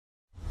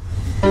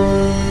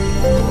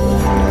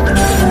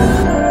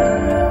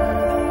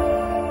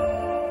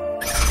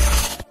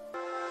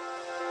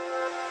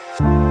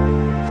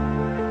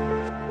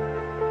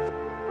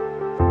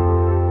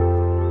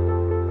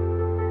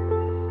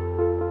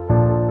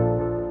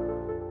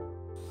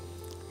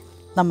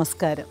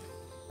നമസ്കാരം.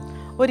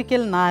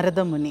 ഒരിക്കൽ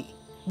നാരദമുനി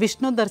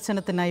വിഷ്ണു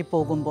ദർശനത്തിനായി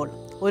പോകുമ്പോൾ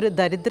ഒരു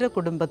ദരിദ്ര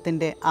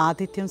കുടുംബത്തിൻ്റെ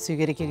ആതിഥ്യം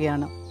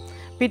സ്വീകരിക്കുകയാണ്.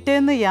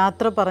 പിറ്റേന്ന്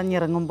യാത്ര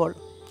പറഞ്ഞിറങ്ങുമ്പോൾ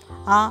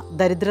ആ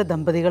ദരിദ്ര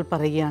ദമ്പതികൾ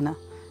പറയുകയാണ്,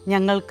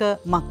 ഞങ്ങൾക്ക്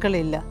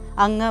മക്കളില്ല,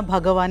 അങ്ങ്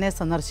ഭഗവാനെ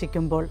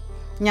സന്ദർശിക്കുമ്പോൾ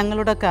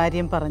ഞങ്ങളുടെ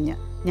കാര്യം പറഞ്ഞ്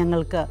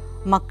ഞങ്ങൾക്ക്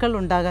മക്കൾ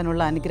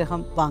ഉണ്ടാകാനുള്ള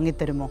അനുഗ്രഹം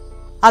വാങ്ങിത്തരുമോ?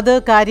 അത്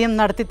കാര്യം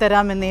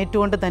നടത്തിത്തരാമെന്ന്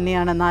ഏറ്റുകൊണ്ട്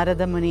തന്നെയാണ്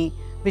നാരദമുനി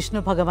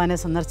വിഷ്ണു ഭഗവാനെ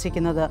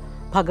സന്ദർശിക്കുന്നത്.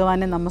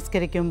 ഭഗവാനെ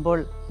നമസ്കരിക്കുമ്പോൾ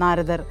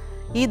നാരദർ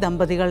ഈ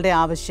ദമ്പതികളുടെ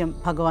ആവശ്യം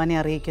ഭഗവാനെ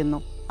അറിയിക്കുന്നു.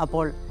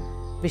 അപ്പോൾ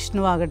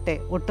വിഷ്ണു ആകട്ടെ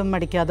ഒട്ടും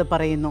മടിക്കാതെ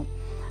പറയുന്നു,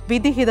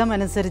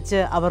 വിധിഹിതമനുസരിച്ച്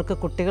അവർക്ക്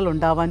കുട്ടികൾ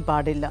ഉണ്ടാവാൻ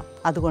പാടില്ല,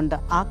 അതുകൊണ്ട്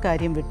ആ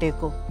കാര്യം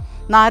വിട്ടേക്കൂ.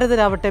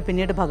 നാരദരാവട്ടെ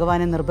പിന്നീട്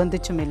ഭഗവാനെ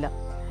നിർബന്ധിച്ചുമില്ല.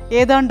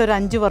 ഏതാണ്ട് ഒരു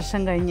 5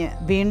 വർഷം കഴിഞ്ഞ്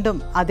വീണ്ടും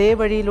അതേ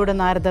വഴിയിലൂടെ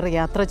നാരദർ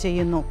യാത്ര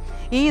ചെയ്യുന്നു.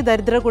 ഈ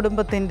ദരിദ്ര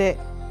കുടുംബത്തിൻ്റെ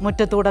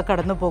മുറ്റത്തൂടെ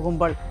കടന്നു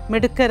പോകുമ്പോൾ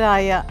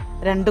മിടുക്കരായ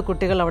 2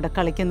 കുട്ടികൾ അവിടെ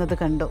കളിക്കുന്നത്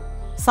കണ്ടു.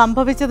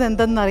 സംഭവിച്ചത്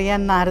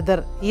എന്തെന്നറിയാൻ നാരദർ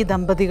ഈ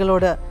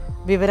ദമ്പതികളോട്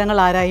വിവരങ്ങൾ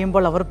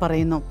ആരായുമ്പോൾ അവർ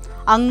പറയുന്നു,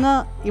 അങ്ങ്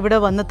ഇവിടെ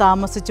വന്ന്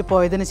താമസിച്ചു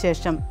പോയതിനു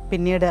ശേഷം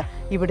പിന്നീട്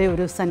ഇവിടെ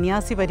ഒരു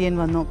സന്യാസി വര്യൻ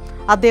വന്നു.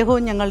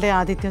 അദ്ദേഹവും ഞങ്ങളുടെ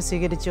ആതിഥ്യം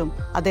സ്വീകരിച്ചു.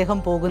 അദ്ദേഹം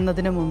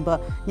പോകുന്നതിന് മുമ്പ്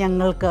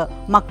ഞങ്ങൾക്ക്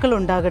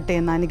മക്കളുണ്ടാകട്ടെ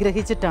എന്ന്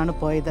അനുഗ്രഹിച്ചിട്ടാണ്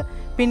പോയത്.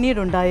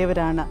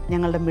 പിന്നീടുണ്ടായവരാണ്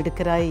ഞങ്ങളുടെ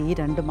മിടുക്കരായ ഈ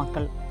 2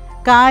 മക്കൾ.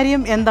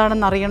 കാര്യം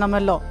എന്താണെന്ന്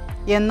അറിയണമല്ലോ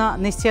എന്ന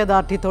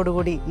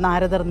നിശ്ചയദാർഢ്യത്തോടുകൂടി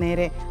നാരദർ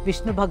നേരെ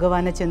വിഷ്ണു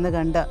ഭഗവാനെ ചെന്ന്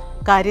കണ്ട്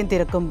കാര്യം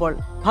തിരക്കുമ്പോൾ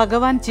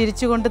ഭഗവാൻ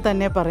ചിരിച്ചുകൊണ്ട്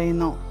തന്നെ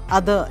പറയുന്നു,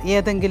 അത്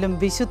ഏതെങ്കിലും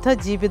വിശുദ്ധ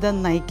ജീവിതം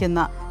നയിക്കുന്ന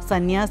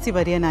സന്യാസി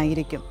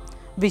വര്യനായിരിക്കും.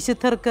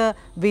 വിശുദ്ധർക്ക്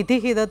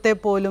വിധിഹിതത്തെ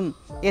പോലും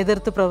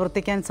എതിർത്ത്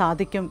പ്രവർത്തിക്കാൻ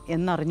സാധിക്കും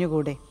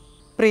എന്നറിഞ്ഞുകൂടെ?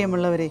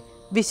 പ്രിയമുള്ളവരെ,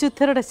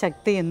 വിശുദ്ധരുടെ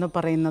ശക്തി എന്ന്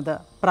പറയുന്നത്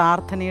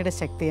പ്രാർത്ഥനയുടെ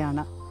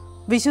ശക്തിയാണ്.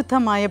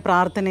 വിശുദ്ധമായ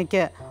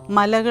പ്രാർത്ഥനയ്ക്ക്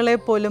മലകളെ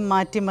പോലും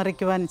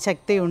മാറ്റിമറിക്കുവാൻ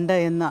ശക്തിയുണ്ട്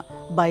എന്ന്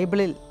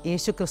ബൈബിളിൽ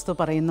യേശുക്രിസ്തു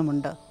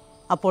പറയുന്നുമുണ്ട്.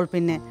 അപ്പോൾ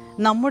പിന്നെ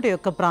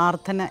നമ്മുടെയൊക്കെ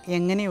പ്രാർത്ഥന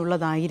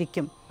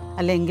എങ്ങനെയുള്ളതായിരിക്കും,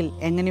 അല്ലെങ്കിൽ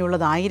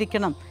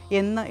എങ്ങനെയുള്ളതായിരിക്കണം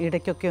എന്ന്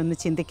ഇടയ്ക്കൊക്കെ ഒന്ന്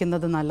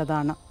ചിന്തിക്കുന്നത്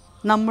നല്ലതാണ്.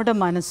 നമ്മുടെ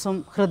മനസ്സും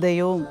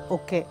ഹൃദയവും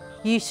ഒക്കെ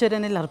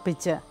ഈശ്വരനിൽ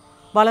അർപ്പിച്ച്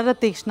വളരെ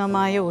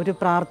തീക്ഷ്ണമായ ഒരു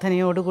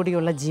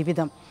പ്രാർത്ഥനയോടുകൂടിയുള്ള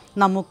ജീവിതം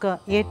നമുക്ക്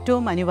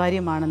ഏറ്റവും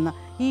അനിവാര്യമാണെന്ന്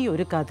ഈ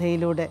ഒരു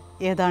കഥയിലൂടെ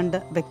ഏതാണ്ട്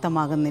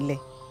വ്യക്തമാകുന്നില്ലേ?